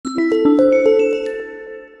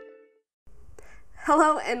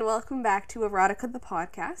Hello and welcome back to Erotica the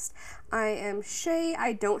podcast. I am Shay.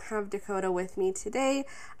 I don't have Dakota with me today.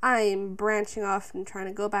 I'm branching off and trying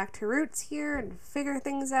to go back to roots here and figure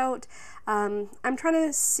things out. I'm trying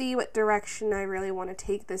to see what direction I really want to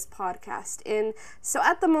take this podcast in. So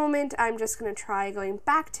at the moment, I'm just going to try going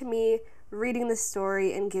back to me, reading the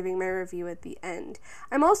story, and giving my review at the end.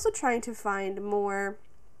 I'm also trying to find more,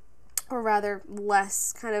 or rather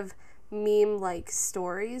less, kind of meme-like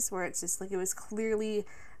stories where it's just like it was clearly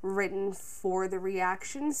written for the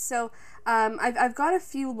reactions. So I've got a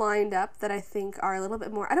few lined up that I think are a little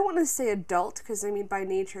bit more, I don't want to say adult, because I mean by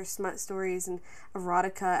nature smut stories and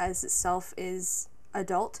erotica as itself is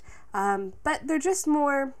adult, but they're just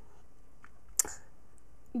more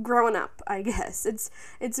grown up, I guess.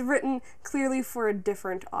 It's written clearly for a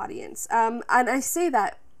different audience, and I say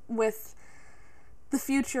that with the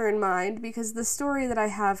future in mind, because the story that I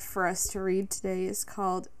have for us to read today is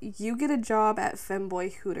called You Get a Job at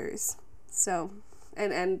Femboy Hooters. So,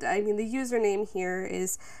 and I mean the username here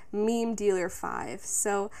is MemeDealer5.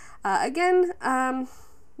 So, again,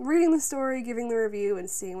 reading the story, giving the review, and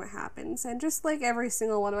seeing what happens. And just like every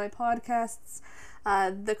single one of my podcasts,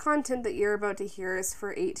 the content that you're about to hear is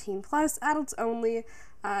for 18 plus, adults only.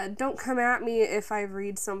 Don't come at me if I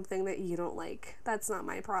read something that you don't like. That's not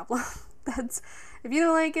my problem. If you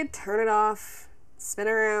don't like it, turn it off, spin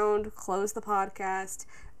around, close the podcast.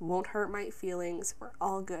 Won't hurt my feelings. We're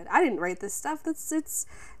all good. I didn't write this stuff. It's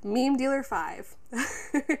MemeDealer5.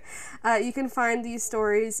 You can find these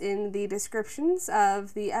stories in the descriptions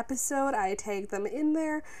of the episode. I tag them in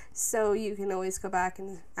there, so you can always go back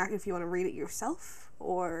and if you want to read it yourself,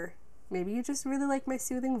 or maybe you just really like my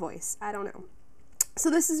soothing voice. I don't know. So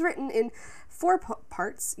this is written in 4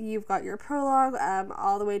 parts. You've got your prologue,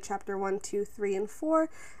 all the way chapter 1, 2, 3, and 4,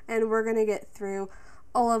 and we're going to get through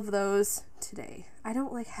all of those today. I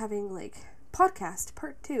don't like having, podcast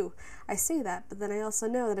part 2. I say that, but then I also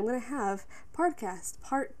know that I'm going to have podcast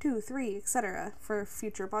part 2, 3, etc. for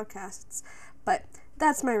future podcasts. But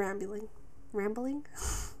that's my rambling.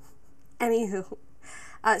 Anywho.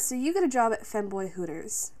 So you get a job at Femboy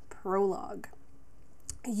Hooters. Prologue.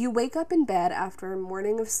 You wake up in bed after a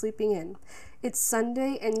morning of sleeping in. It's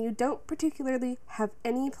Sunday and you don't particularly have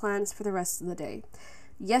any plans for the rest of the day.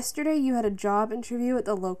 Yesterday you had a job interview at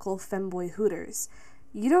the local Femboy Hooters.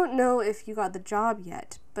 You don't know if you got the job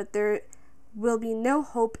yet, but there will be no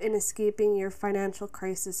hope in escaping your financial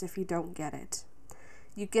crisis if you don't get it.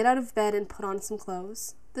 You get out of bed and put on some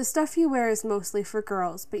clothes. The stuff you wear is mostly for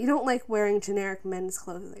girls, but you don't like wearing generic men's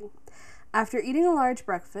clothing. After eating a large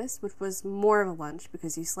breakfast, which was more of a lunch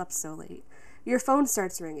because you slept so late, your phone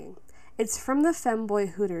starts ringing. It's from the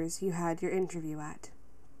Femboy Hooters you had your interview at.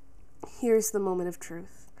 Here's the moment of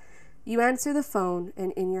truth. You answer the phone,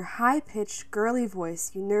 and in your high-pitched, girly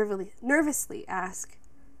voice, you nervously ask,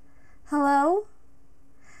 "Hello?"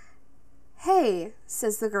 "Hey,"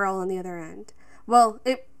 says the girl on the other end. Well,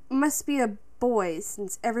 it must be a boy,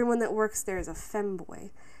 since everyone that works there is a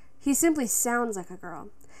femboy. He simply sounds like a girl.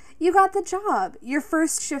 "You got the job. Your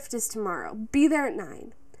first shift is tomorrow. Be there at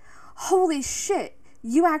 9. Holy shit,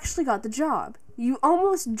 you actually got the job. You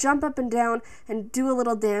almost jump up and down and do a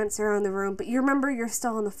little dance around the room, but you remember you're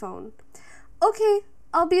still on the phone. "Okay,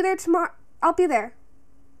 I'll be there tomorrow. I'll be there."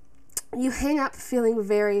 You hang up feeling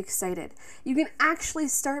very excited. You can actually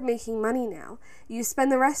start making money now. You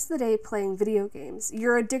spend the rest of the day playing video games.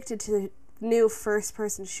 You're addicted to the new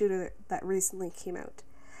first-person shooter that recently came out.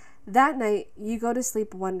 That night, you go to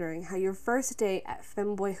sleep wondering how your first day at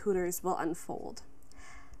Femboy Hooters will unfold.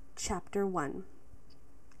 Chapter 1.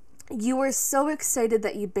 You were so excited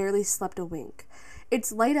that you barely slept a wink.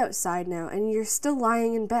 It's light outside now, and you're still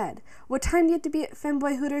lying in bed. What time do you have to be at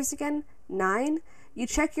Femboy Hooters again? 9? You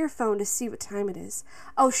check your phone to see what time it is.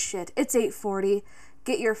 Oh shit, it's 8:40.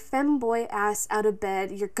 Get your femboy ass out of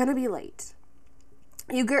bed. You're gonna be late.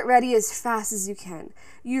 You get ready as fast as you can.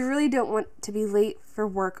 You really don't want to be late for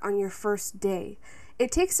work on your first day.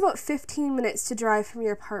 It takes about 15 minutes to drive from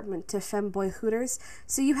your apartment to Femboy Hooters,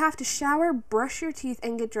 so you have to shower, brush your teeth,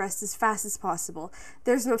 and get dressed as fast as possible.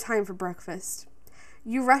 There's no time for breakfast.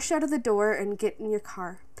 You rush out of the door and get in your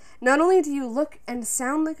car. Not only do you look and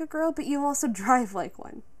sound like a girl, but you also drive like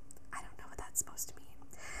one. I don't know what that's supposed to mean.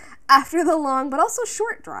 After the long but also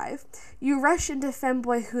short drive, you rush into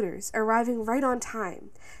Femboy Hooters, arriving right on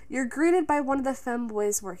time. You're greeted by one of the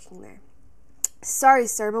femboys working there. "Sorry,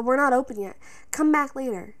 sir, but we're not open yet. Come back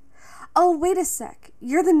later." "Oh, wait a sec.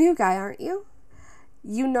 You're the new guy, aren't you?"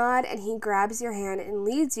 You nod and he grabs your hand and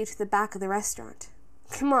leads you to the back of the restaurant.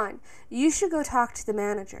 "Come on, you should go talk to the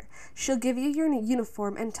manager. She'll give you your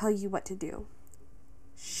uniform and tell you what to do."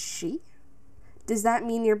 She? Does that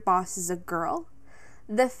mean your boss is a girl?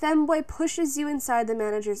 The femboy pushes you inside the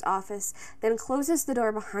manager's office, then closes the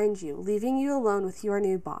door behind you, leaving you alone with your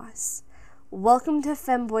new boss. "Welcome to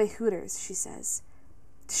Femboy Hooters," she says.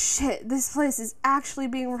 Shit, this place is actually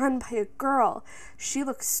being run by a girl. She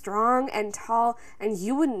looks strong and tall, and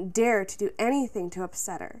you wouldn't dare to do anything to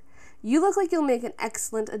upset her. You look like you'll make an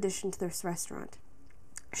excellent addition to this restaurant.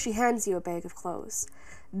 She hands you a bag of clothes.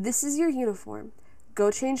 "This is your uniform. Go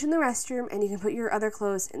change in the restroom, and you can put your other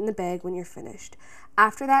clothes in the bag when you're finished.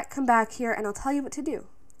 After that, come back here, and I'll tell you what to do."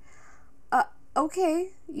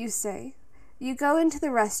 Okay, you say. You go into the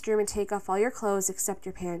restroom and take off all your clothes except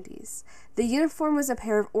your panties. The uniform was a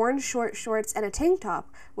pair of orange short shorts and a tank top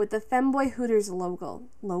with the Femboy Hooters logo.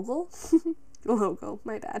 Logo? Logo,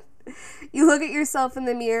 my bad. You look at yourself in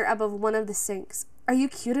the mirror above one of the sinks. Are you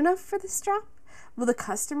cute enough for this job? Will the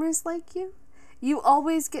customers like you? You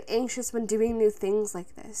always get anxious when doing new things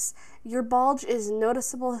like this. Your bulge is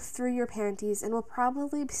noticeable through your panties and will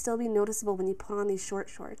probably still be noticeable when you put on these short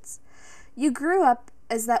shorts. You grew up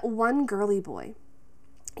as that one girly boy.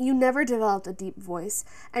 You never developed a deep voice,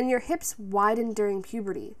 and your hips widened during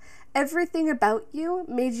puberty. Everything about you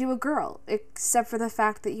made you a girl, except for the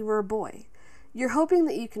fact that you were a boy. You're hoping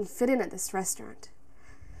that you can fit in at this restaurant.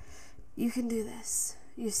 You can do this,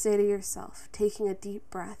 you say to yourself, taking a deep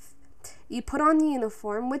breath. You put on the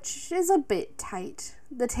uniform, which is a bit tight.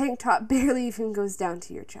 The tank top barely even goes down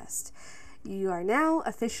to your chest. You are now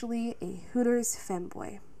officially a Hooters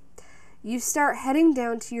femboy. You start heading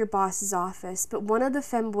down to your boss's office, but one of the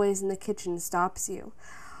femboys in the kitchen stops you.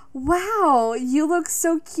 "Wow, you look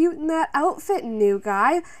so cute in that outfit, new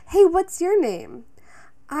guy. Hey, what's your name?"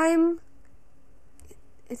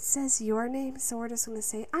 It says your name, so we're just going to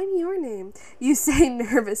say, "I'm your name," you say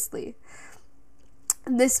nervously.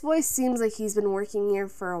 This boy seems like he's been working here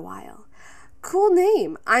for a while. "Cool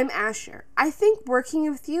name. I'm Asher. I think working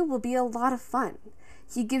with you will be a lot of fun."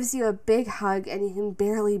 He gives you a big hug and you can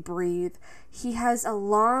barely breathe. He has a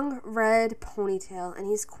long red ponytail and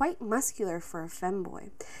he's quite muscular for a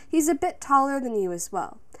femboy. He's a bit taller than you as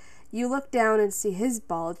well. You look down and see his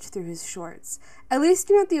bulge through his shorts. At least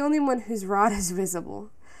you're not the only one whose rod is visible.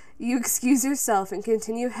 You excuse yourself and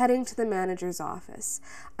continue heading to the manager's office.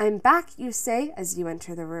 "I'm back," you say as you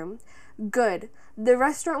enter the room. "Good. The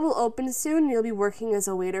restaurant will open soon and you'll be working as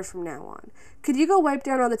a waiter from now on. Could you go wipe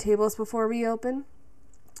down all the tables before we open?"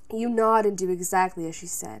 You nod and do exactly as she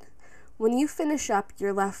said. When you finish up,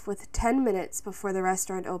 you're left with 10 minutes before the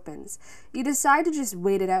restaurant opens. You decide to just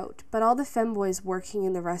wait it out, but all the femboys working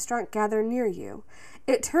in the restaurant gather near you.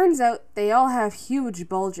 It turns out they all have huge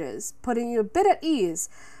bulges, putting you a bit at ease,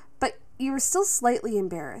 but you are still slightly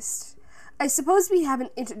embarrassed. "I suppose we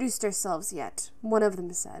haven't introduced ourselves yet," one of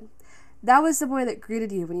them said. That was the boy that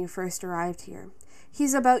greeted you when you first arrived here.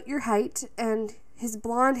 He's about your height, and his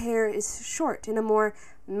blonde hair is short in a more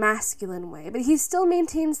masculine way, but he still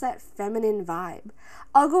maintains that feminine vibe.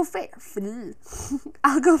 I'll go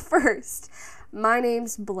first. "My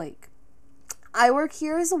name's Blake. I work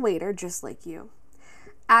here as a waiter, just like you."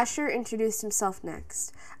 Asher introduced himself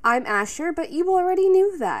next. "I'm Asher, but you already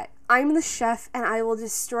knew that. I'm the chef, and I will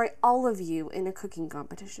destroy all of you in a cooking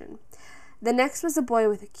competition." The next was a boy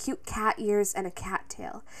with cute cat ears and a cat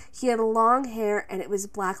tail. He had long hair, and it was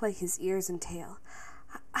black like his ears and tail.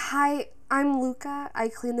 "Hi, I'm Luca. I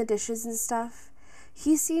clean the dishes and stuff."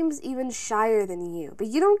 He seems even shyer than you, but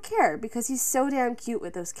you don't care because he's so damn cute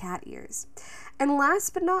with those cat ears. And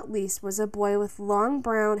last but not least was a boy with long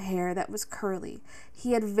brown hair that was curly.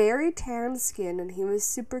 He had very tan skin and he was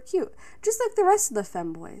super cute, just like the rest of the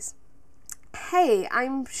femboys. "Hey,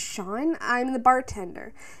 I'm Sean. I'm the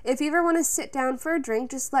bartender. If you ever want to sit down for a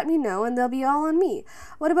drink, just let me know and they'll be all on me.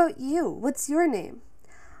 What about you? What's your name?"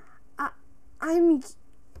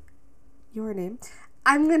 Your name?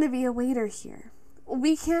 "I'm going to be a waiter here."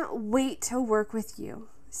 "We can't wait to work with you,"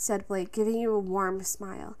 said Blake, giving you a warm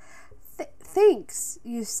smile. Thanks,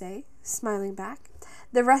 you say, smiling back.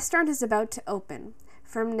 "The restaurant is about to open.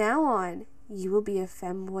 From now on, you will be a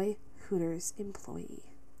Femboy Hooters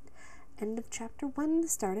employee." End of chapter 1, the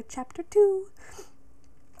start of chapter 2.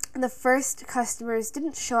 The first customers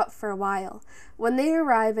didn't show up for a while. When they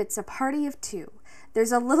arrive, it's a party of 2.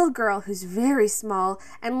 There's a little girl who's very small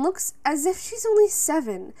and looks as if she's only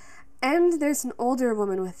 7, and there's an older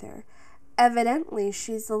woman with her. Evidently,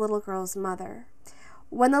 she's the little girl's mother.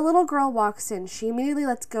 When the little girl walks in, she immediately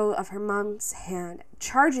lets go of her mom's hand,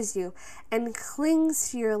 charges you, and clings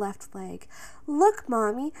to your left leg. "Look,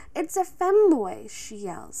 Mommy, it's a femboy," she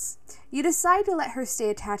yells. You decide to let her stay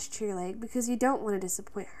attached to your leg because you don't want to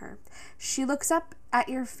disappoint her. She looks up at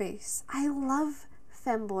your face. "I love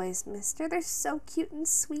femboys, mister. They're so cute and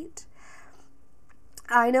sweet."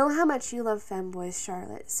 I know how much you love femboys,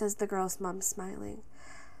 Charlotte, says the girl's mom, smiling.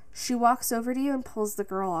 She walks over to you and pulls the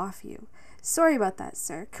girl off you. Sorry about that,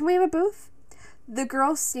 sir. Can we have a booth? The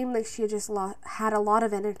girl seemed like she had just had a lot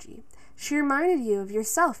of energy. She reminded you of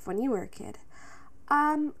yourself when you were a kid.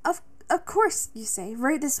 Of course, you say.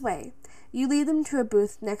 Right this way. You lead them to a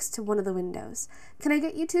booth next to one of the windows. Can I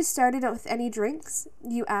get you two started out with any drinks?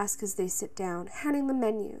 You ask as they sit down, handing them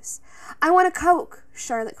menus. I want a Coke,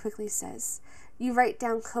 Charlotte quickly says. You write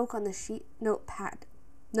down Coke on the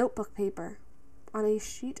notebook paper. On a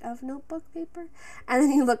sheet of notebook paper? And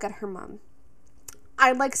then you look at her mom.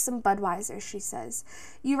 I'd like some Budweiser, she says.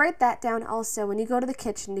 You write that down also when you go to the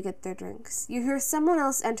kitchen to get their drinks. You hear someone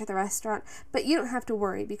else enter the restaurant, but you don't have to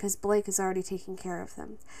worry because Blake is already taking care of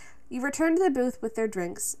them. You return to the booth with their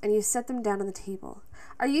drinks, and you set them down on the table.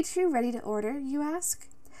 Are you two ready to order, you ask?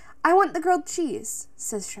 I want the grilled cheese,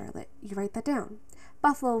 says Charlotte. You write that down.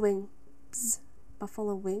 Buffalo wings.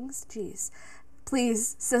 Buffalo wings? Jeez.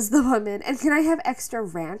 Please, says the woman, and can I have extra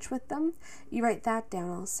ranch with them? You write that down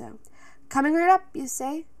also. Coming right up, you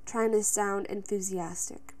say, trying to sound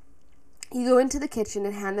enthusiastic. You go into the kitchen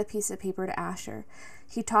and hand the piece of paper to Asher.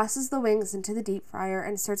 He tosses the wings into the deep fryer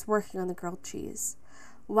and starts working on the grilled cheese.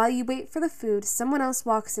 While you wait for the food, someone else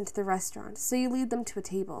walks into the restaurant, so you lead them to a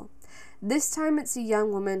table. This time it's a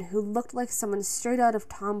young woman who looked like someone straight out of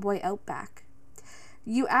Tomboy Outback.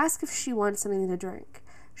 You ask if she wants something to drink.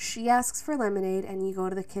 She asks for lemonade, and you go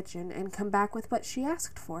to the kitchen and come back with what she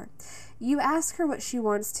asked for. You ask her what she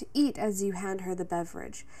wants to eat as you hand her the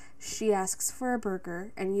beverage. She asks for a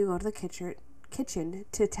burger, and you go to the kitchen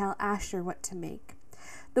to tell Asher what to make.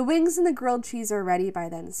 The wings and the grilled cheese are ready by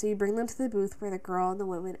then, so you bring them to the booth where the girl and the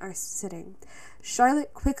woman are sitting.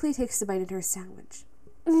 Charlotte quickly takes a bite into her sandwich.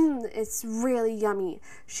 It's really yummy,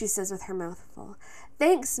 she says with her mouth full.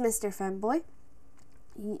 Thanks, Mr. Femboy.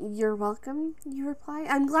 You're welcome, you reply.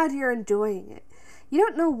 I'm glad you're enjoying it. You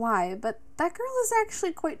don't know why, but that girl is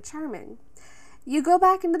actually quite charming. You go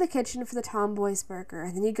back into the kitchen for the Tomboy's burger,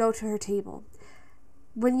 and then you go to her table.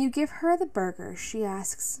 When you give her the burger, she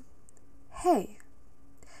asks, Hey,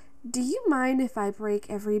 do you mind if I break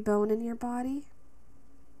every bone in your body?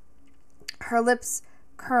 Her lips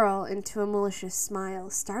curl into a malicious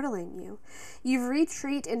smile, startling you. You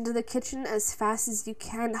retreat into the kitchen as fast as you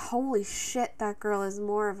can. Holy shit, that girl is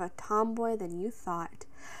more of a tomboy than you thought.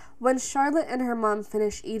 When Charlotte and her mom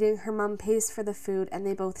finish eating, her mom pays for the food and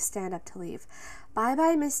they both stand up to leave.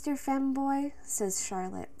 Bye-bye, Mr. Femboy, says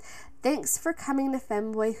Charlotte. Thanks for coming to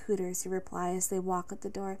Femboy Hooters, you reply as they walk out the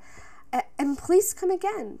door. And please come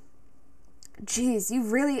again. Geez, you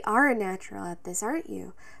really are a natural at this, aren't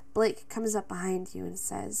you? Blake comes up behind you and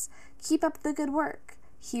says, Keep up the good work.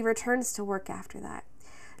 He returns to work after that.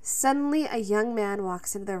 Suddenly, a young man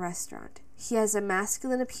walks into the restaurant. He has a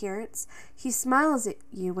masculine appearance. He smiles at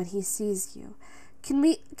you when he sees you. Can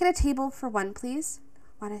we get a table for one, please?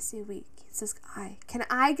 Why did I say we? He says I. Can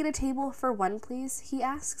I get a table for one, please? He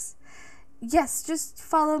asks. Yes, just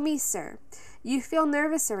follow me, sir. You feel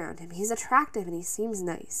nervous around him. He's attractive and he seems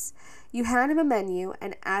nice. You hand him a menu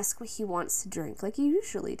and ask what he wants to drink, like you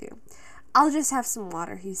usually do. I'll just have some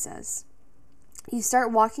water, he says. You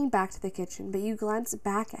start walking back to the kitchen, but you glance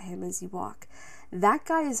back at him as you walk. That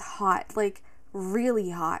guy is hot, like really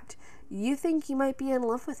hot. You think you might be in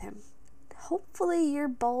love with him. Hopefully your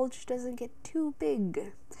bulge doesn't get too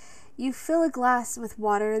big. You fill a glass with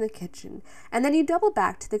water in the kitchen, and then you double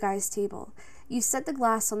back to the guy's table. You set the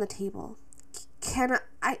glass on the table. Can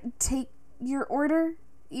I take your order?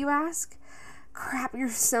 You ask. Crap, you're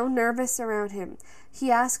so nervous around him. He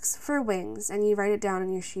asks for wings, and you write it down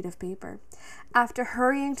on your sheet of paper. After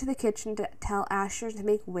hurrying to the kitchen to tell Asher to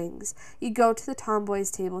make wings, you go to the tomboy's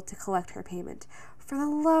table to collect her payment. For the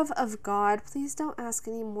love of God, please don't ask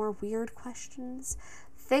any more weird questions.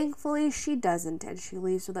 Thankfully, she doesn't, and she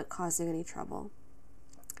leaves without causing any trouble.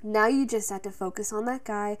 Now you just have to focus on that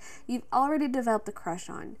guy you've already developed a crush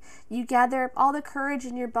on. You gather up all the courage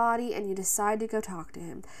in your body and you decide to go talk to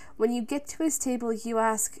him. When you get to his table, you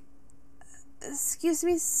ask, Excuse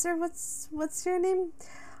me, sir, what's your name?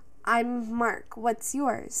 I'm Mark. What's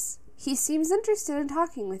yours? He seems interested in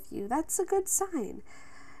talking with you. That's a good sign.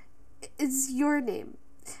 It's your name.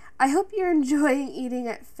 I hope you're enjoying eating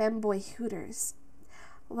at Femboy Hooters.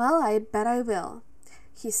 Well, I bet I will.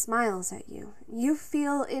 He smiles at you. You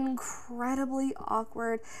feel incredibly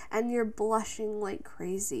awkward and you're blushing like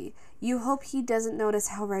crazy. You hope he doesn't notice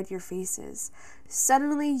how red your face is.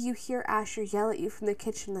 Suddenly, you hear Asher yell at you from the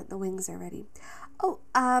kitchen that the wings are ready.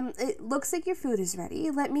 It looks like your food is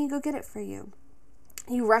ready. Let me go get it for you.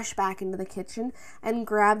 You rush back into the kitchen and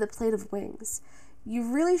grab the plate of wings.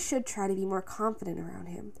 You really should try to be more confident around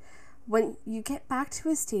him. When you get back to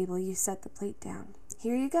his table, you set the plate down.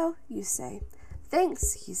 Here you go, you say.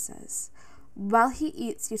 Thanks, he says. While he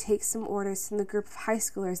eats, you take some orders from the group of high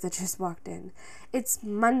schoolers that just walked in. It's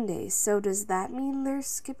Monday, so does that mean they're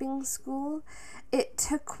skipping school? It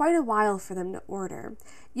took quite a while for them to order.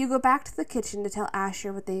 You go back to the kitchen to tell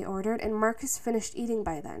Asher what they ordered, and Mark has finished eating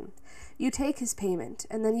by then. You take his payment,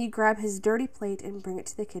 and then you grab his dirty plate and bring it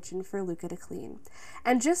to the kitchen for Luca to clean.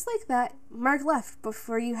 And just like that, Mark left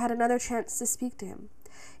before you had another chance to speak to him.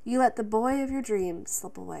 You let the boy of your dreams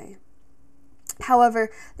slip away. However,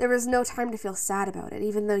 there was no time to feel sad about it,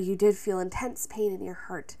 even though you did feel intense pain in your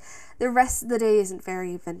heart. The rest of the day isn't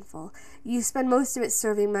very eventful. You spend most of it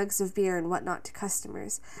serving mugs of beer and whatnot to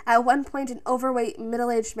customers. At one point, an overweight,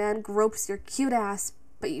 middle-aged man gropes your cute ass,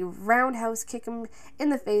 but you roundhouse kick him in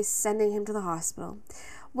the face, sending him to the hospital.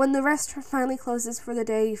 When the restaurant finally closes for the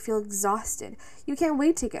day, you feel exhausted. You can't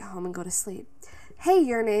wait to get home and go to sleep. Hey,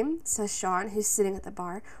 your name, says Sean, who's sitting at the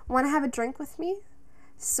bar. Want to have a drink with me?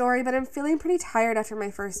 Sorry, but I'm feeling pretty tired after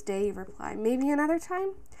my first day, you reply. Maybe another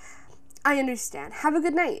time? I understand. Have a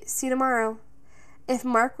good night. See you tomorrow. If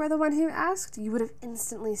Mark were the one who asked, you would have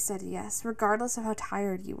instantly said yes, regardless of how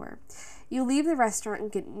tired you were. You leave the restaurant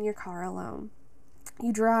and get in your car alone.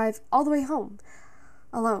 You drive all the way home,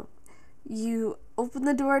 alone. You open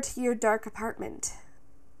the door to your dark apartment,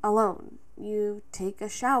 alone. You take a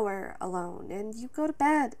shower, alone. And you go to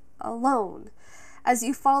bed, alone. As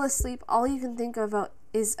you fall asleep, all you can think about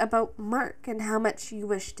is about Mark and how much you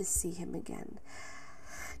wish to see him again.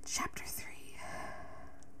 Chapter 3.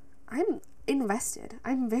 I'm invested.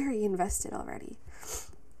 I'm very invested already.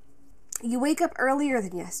 You wake up earlier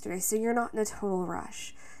than yesterday, so you're not in a total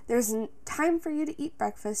rush. There's time for you to eat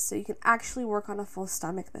breakfast, so you can actually work on a full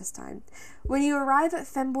stomach this time. When you arrive at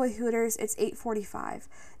Femboy Hooters, it's 8:45.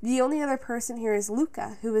 The only other person here is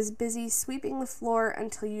Luca, who is busy sweeping the floor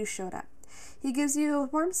until you showed up. He gives you a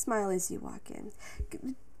warm smile as you walk in.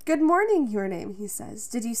 Good morning, your name, he says.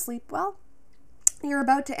 Did you sleep well? You're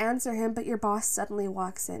about to answer him, but your boss suddenly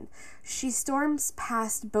walks in. She storms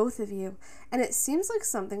past both of you, and it seems like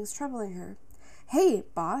something's troubling her. Hey,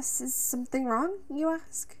 boss, is something wrong, you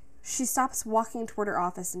ask? She stops walking toward her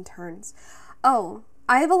office and turns. Oh,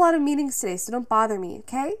 I have a lot of meetings today, so don't bother me,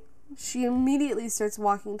 okay? She immediately starts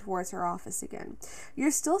walking towards her office again.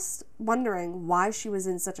 You're still wondering why she was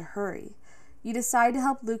in such a hurry. You decide to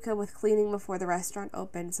help Luca with cleaning before the restaurant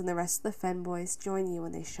opens, and the rest of the Femboys join you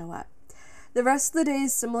when they show up. The rest of the day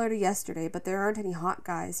is similar to yesterday, but there aren't any hot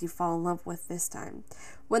guys you fall in love with this time.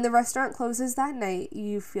 When the restaurant closes that night,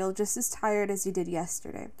 you feel just as tired as you did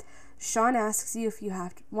yesterday. Sean asks you if you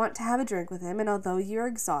want to have a drink with him, and although you're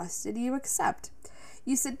exhausted, you accept.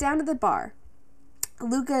 You sit down at the bar.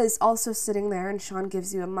 Luca is also sitting there, and Sean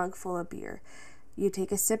gives you a mug full of beer. You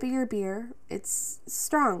take a sip of your beer. It's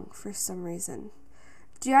strong for some reason.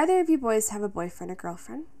 Do either of you boys have a boyfriend or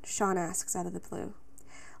girlfriend? Sean asks out of the blue.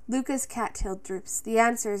 Luca's cattail droops. The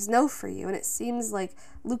answer is no for you, and it seems like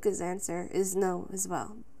Luca's answer is no as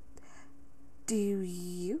well. Do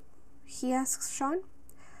you? He asks Sean.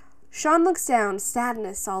 Sean looks down,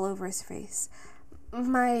 sadness all over his face.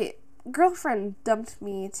 My girlfriend dumped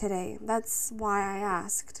me today. That's why I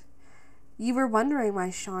asked. You were wondering why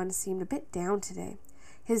Sean seemed a bit down today.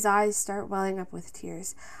 His eyes start welling up with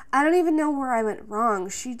tears. I don't even know where I went wrong.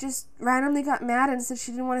 She just randomly got mad and said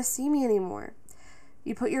she didn't want to see me anymore.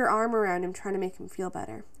 You put your arm around him, trying to make him feel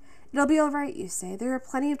better. It'll be all right, you say. There are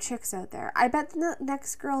plenty of chicks out there. I bet the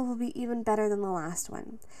next girl will be even better than the last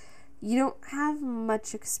one. You don't have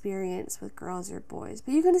much experience with girls or boys,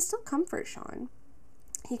 but you can still comfort Sean.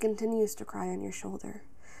 He continues to cry on your shoulder.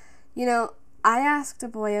 You know, I asked a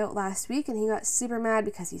boy out last week and he got super mad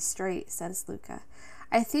because he's straight, says Luca.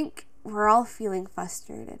 I think we're all feeling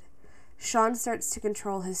frustrated. Sean starts to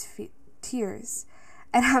control his tears,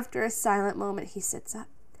 and after a silent moment, he sits up.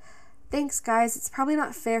 Thanks, guys. It's probably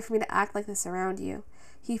not fair for me to act like this around you.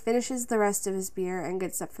 He finishes the rest of his beer and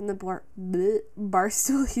gets up from the bar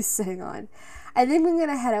stool he's sitting on. I think I'm going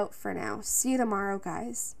to head out for now. See you tomorrow,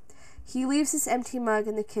 guys. He leaves his empty mug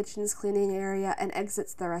in the kitchen's cleaning area and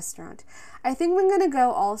exits the restaurant. I think I'm going to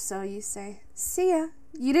go also, you say. See ya.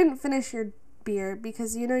 You didn't finish your beer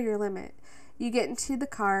because you know your limit. You get into the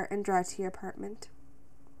car and drive to your apartment.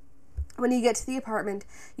 When you get to the apartment,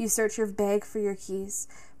 you search your bag for your keys.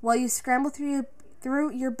 While you scramble through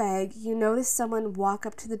your bag, you notice someone walk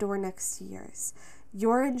up to the door next to yours.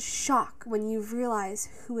 You're in shock when you realize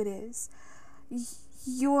who it is.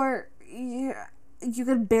 You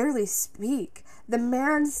could barely speak. The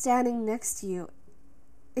man standing next to you,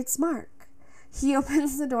 it's Mark. He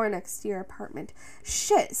opens the door next to your apartment.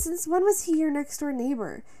 Shit, since when was he your next door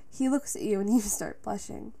neighbor? He looks at you and you start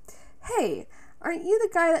blushing. Hey, aren't you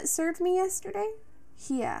the guy that served me yesterday?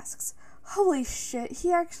 He asks. Holy shit,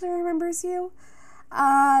 he actually remembers you?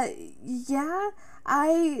 Yeah,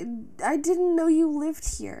 I didn't know you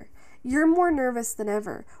lived here. You're more nervous than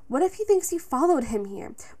ever. What if he thinks you followed him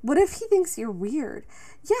here? What if he thinks you're weird?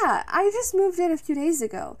 Yeah, I just moved in a few days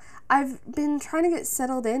ago. I've been trying to get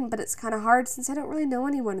settled in, but it's kind of hard since I don't really know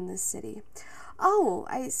anyone in this city. Oh,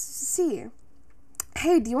 I see.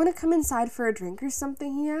 Hey, do you want to come inside for a drink or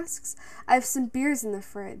something, he asks. I have some beers in the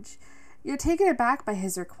fridge. You're taken aback by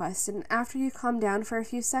his request, and after you calm down for a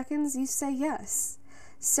few seconds, you say yes.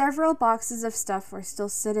 Several boxes of stuff were still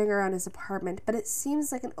sitting around his apartment, but it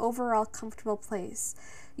seems like an overall comfortable place.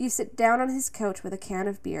 You sit down on his couch with a can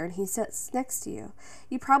of beer, and he sits next to you.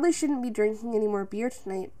 You probably shouldn't be drinking any more beer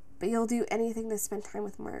tonight, but you'll do anything to spend time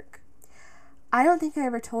with Mark. I don't think I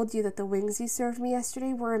ever told you that the wings you served me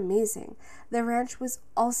yesterday were amazing. The ranch was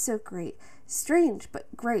also great. Strange, but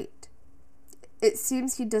great. It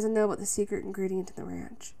seems he doesn't know about the secret ingredient in the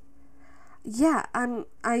ranch. Yeah, I'm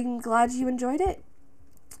glad you enjoyed it.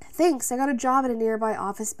 Thanks, I got a job at a nearby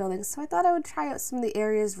office building, so I thought I would try out some of the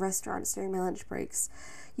area's restaurants during my lunch breaks.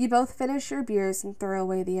 You both finish your beers and throw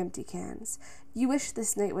away the empty cans. You wish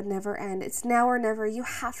this night would never end. It's now or never. You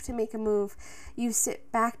have to make a move. You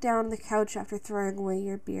sit back down on the couch after throwing away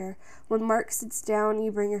your beer. When Mark sits down,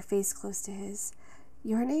 you bring your face close to his.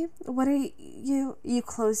 Your name? What are you? You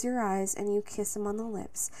close your eyes and you kiss him on the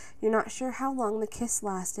lips. You're not sure how long the kiss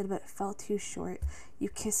lasted, but it felt too short. You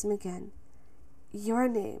kiss him again. Your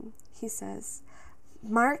name, he says.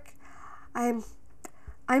 Mark, I'm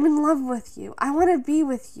in love with you. I want to be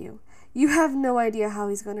with you. You have no idea how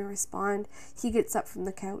he's going to respond. He gets up from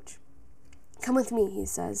the couch. Come with me, he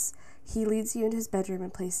says. He leads you into his bedroom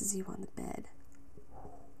and places you on the bed.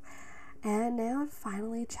 And now,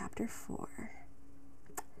 finally, chapter 4.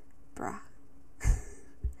 Bruh.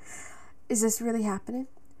 Is this really happening?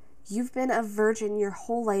 You've been a virgin your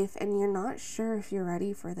whole life and you're not sure if you're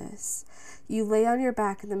ready for this. You lay on your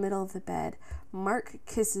back in the middle of the bed. Mark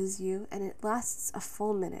kisses you and it lasts a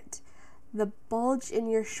full minute. The bulge in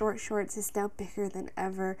your short shorts is now bigger than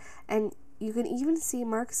ever and you can even see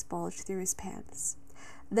Mark's bulge through his pants.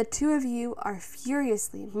 The two of you are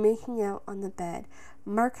furiously making out on the bed.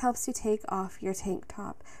 Mark helps you take off your tank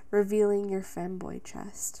top, revealing your femboy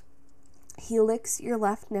chest. He licks your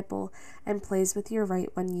left nipple and plays with your right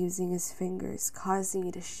one using his fingers, causing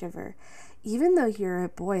you to shiver. Even though you're a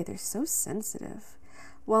boy, they're so sensitive.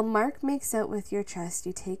 While Mark makes out with your chest,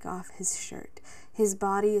 you take off his shirt. His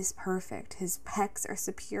body is perfect. His pecs are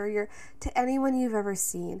superior to anyone you've ever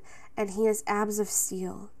seen, and he has abs of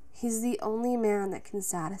steel. He's the only man that can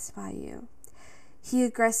satisfy you. He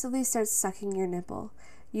aggressively starts sucking your nipple.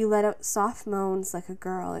 You let out soft moans like a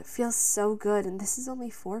girl. It feels so good, and this is only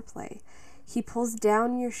foreplay. He pulls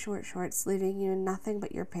down your short shorts, leaving you in nothing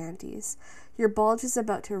but your panties. Your bulge is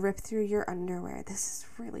about to rip through your underwear. This is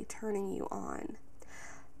really turning you on.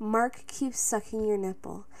 Mark keeps sucking your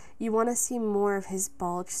nipple. You want to see more of his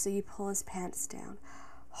bulge, so you pull his pants down.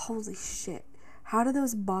 Holy shit. How do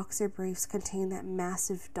those boxer briefs contain that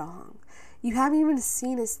massive dong? You haven't even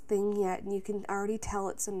seen his thing yet, and you can already tell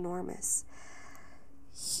it's enormous.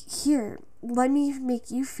 Here, let me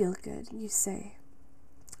make you feel good, you say.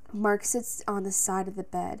 Mark sits on the side of the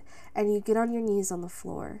bed, and you get on your knees on the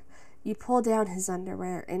floor. You pull down his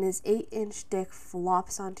underwear, and his 8-inch dick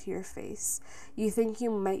flops onto your face. You think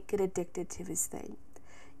you might get addicted to his thing.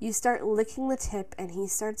 You start licking the tip, and he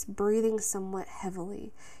starts breathing somewhat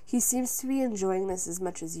heavily. He seems to be enjoying this as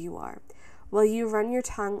much as you are. While you run your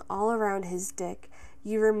tongue all around his dick,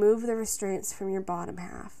 you remove the restraints from your bottom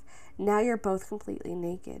half. Now you're both completely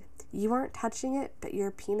naked. You aren't touching it, but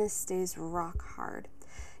your penis stays rock hard.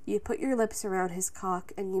 You put your lips around his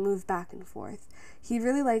cock and you move back and forth. He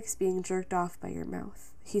really likes being jerked off by your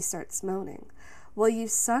mouth. He starts moaning. While you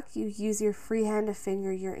suck, you use your free hand to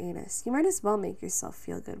finger your anus. You might as well make yourself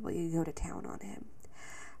feel good while you go to town on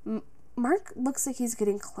him. Mark looks like he's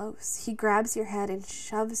getting close. He grabs your head and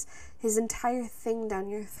shoves his entire thing down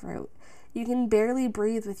your throat. You can barely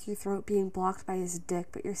breathe with your throat being blocked by his dick,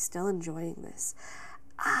 but you're still enjoying this.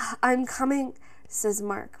 I'm coming, says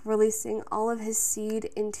Mark, releasing all of his seed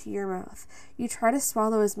into your mouth. You try to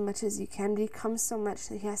swallow as much as you can, but it becomes so much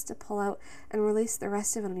that he has to pull out and release the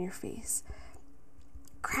rest of it on your face.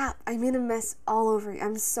 Crap, I made a mess all over you.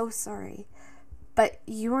 I'm so sorry. But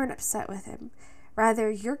you aren't upset with him. Rather,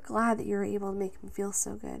 you're glad that you were able to make him feel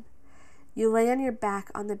so good. You lay on your back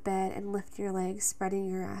on the bed and lift your legs, spreading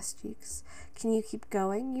your ass cheeks. Can you keep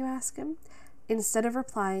going? You ask him. Instead of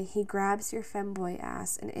replying, he grabs your femboy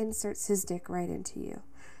ass and inserts his dick right into you.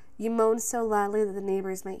 You moan so loudly that the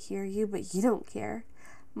neighbors might hear you, but you don't care.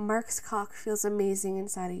 Mark's cock feels amazing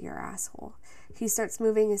inside of your asshole. He starts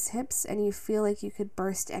moving his hips, and you feel like you could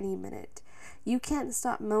burst any minute. You can't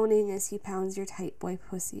stop moaning as he pounds your tight boy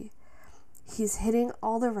pussy. He's hitting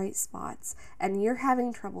all the right spots, and you're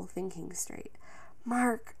having trouble thinking straight.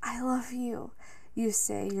 Mark, I love you, you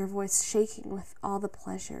say, your voice shaking with all the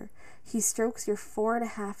pleasure. He strokes your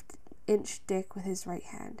 4.5-inch dick with his right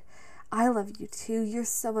hand. I love you too. You're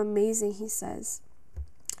so amazing, he says.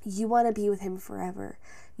 You want to be with him forever.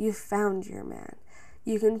 You've found your man.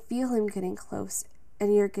 You can feel him getting close,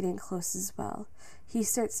 and you're getting close as well. He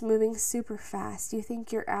starts moving super fast. You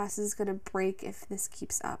think your ass is going to break if this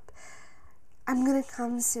keeps up. I'm going to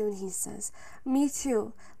come soon, he says. Me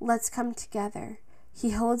too. Let's come together.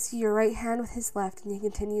 He holds your right hand with his left, and he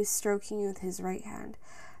continues stroking you with his right hand.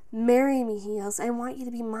 Marry me, he yells. I want you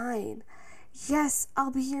to be mine. Yes,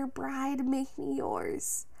 I'll be your bride. Make me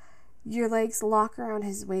yours. Your legs lock around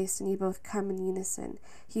his waist, and you both come in unison.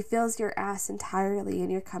 He fills your ass entirely,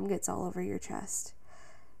 and your cum gets all over your chest.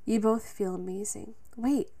 You both feel amazing.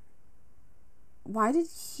 Wait, why did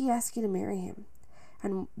he ask you to marry him?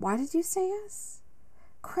 And why did you say yes?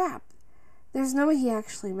 Crap, there's no way he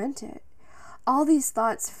actually meant it. All these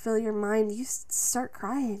thoughts fill your mind. You start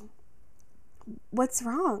crying. What's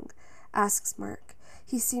wrong? Asks Mark.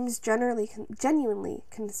 He seems genuinely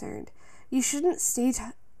concerned. You shouldn't say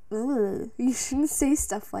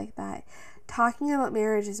stuff like that. Talking about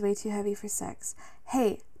marriage is way too heavy for sex.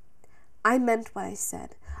 Hey, I meant what I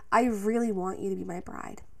said. I really want you to be my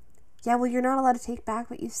bride. Yeah, well, you're not allowed to take back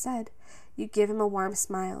what you said. You give him a warm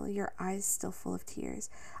smile, your eyes still full of tears.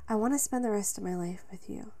 I want to spend the rest of my life with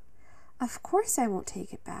you. Of course I won't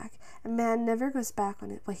take it back. A man never goes back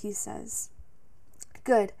on what he says.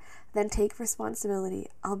 Good, then take responsibility.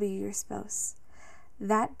 I'll be your spouse.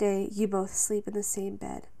 That day, you both sleep in the same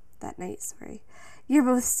bed. That night, sorry. You're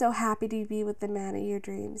both so happy to be with the man of your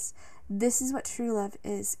dreams. This is what true love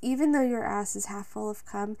is. Even though your ass is half full of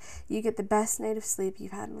cum, you get the best night of sleep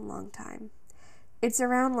you've had in a long time. It's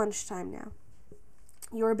around lunchtime now.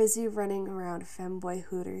 You're busy running around Femboy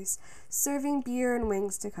Hooters, serving beer and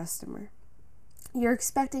wings to customer. You're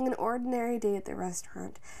expecting an ordinary day at the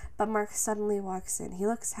restaurant, but Mark suddenly walks in. He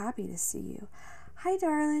looks happy to see you. Hi,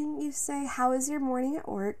 darling, you say. How is your morning at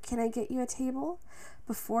work? Can I get you a table?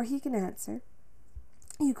 Before he can answer,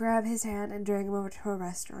 you grab his hand and drag him over to a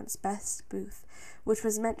restaurant's best booth, which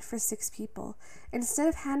was meant for 6 people. Instead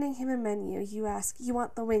of handing him a menu, you ask, you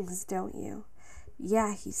want the wings, don't you?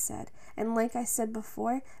 Yeah, he said, and like I said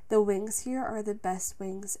before, the wings here are the best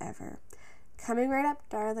wings ever. Coming right up,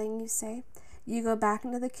 darling, you say. You go back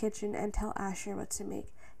into the kitchen and tell Asher what to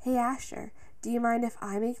make. Hey, Asher, do you mind if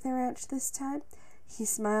I make the ranch this time? He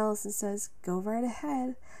smiles and says, go right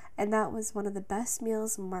ahead. And that was one of the best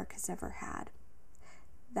meals Mark has ever had.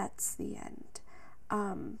 That's the end.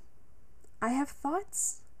 I have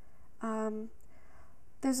thoughts.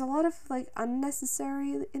 There's a lot of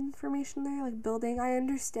unnecessary information there, building. I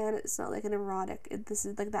understand it's not an erotic. This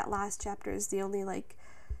is that last chapter is the only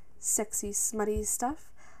sexy, smutty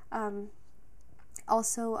stuff.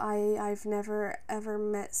 Also, I've never ever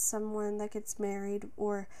met someone that gets married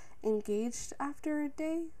or engaged after a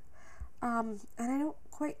day. And I don't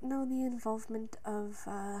quite know the involvement of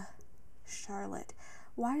Charlotte.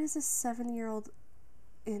 Why is a 7-year-old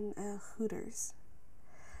in Hooters?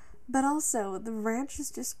 But also, the ranch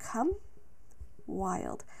has just come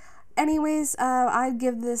wild. Anyways, I'd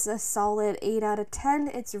give this a solid 8 out of 10.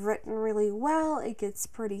 It's written really well. It gets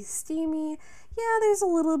pretty steamy. Yeah, there's a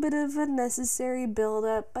little bit of a necessary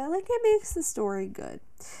build-up, but it makes the story good.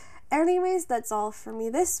 Anyways, that's all for me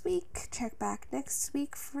this week. Check back next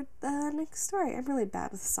week for the next story. I'm really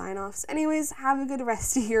bad with sign-offs. Anyways, have a good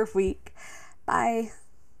rest of your week. Bye.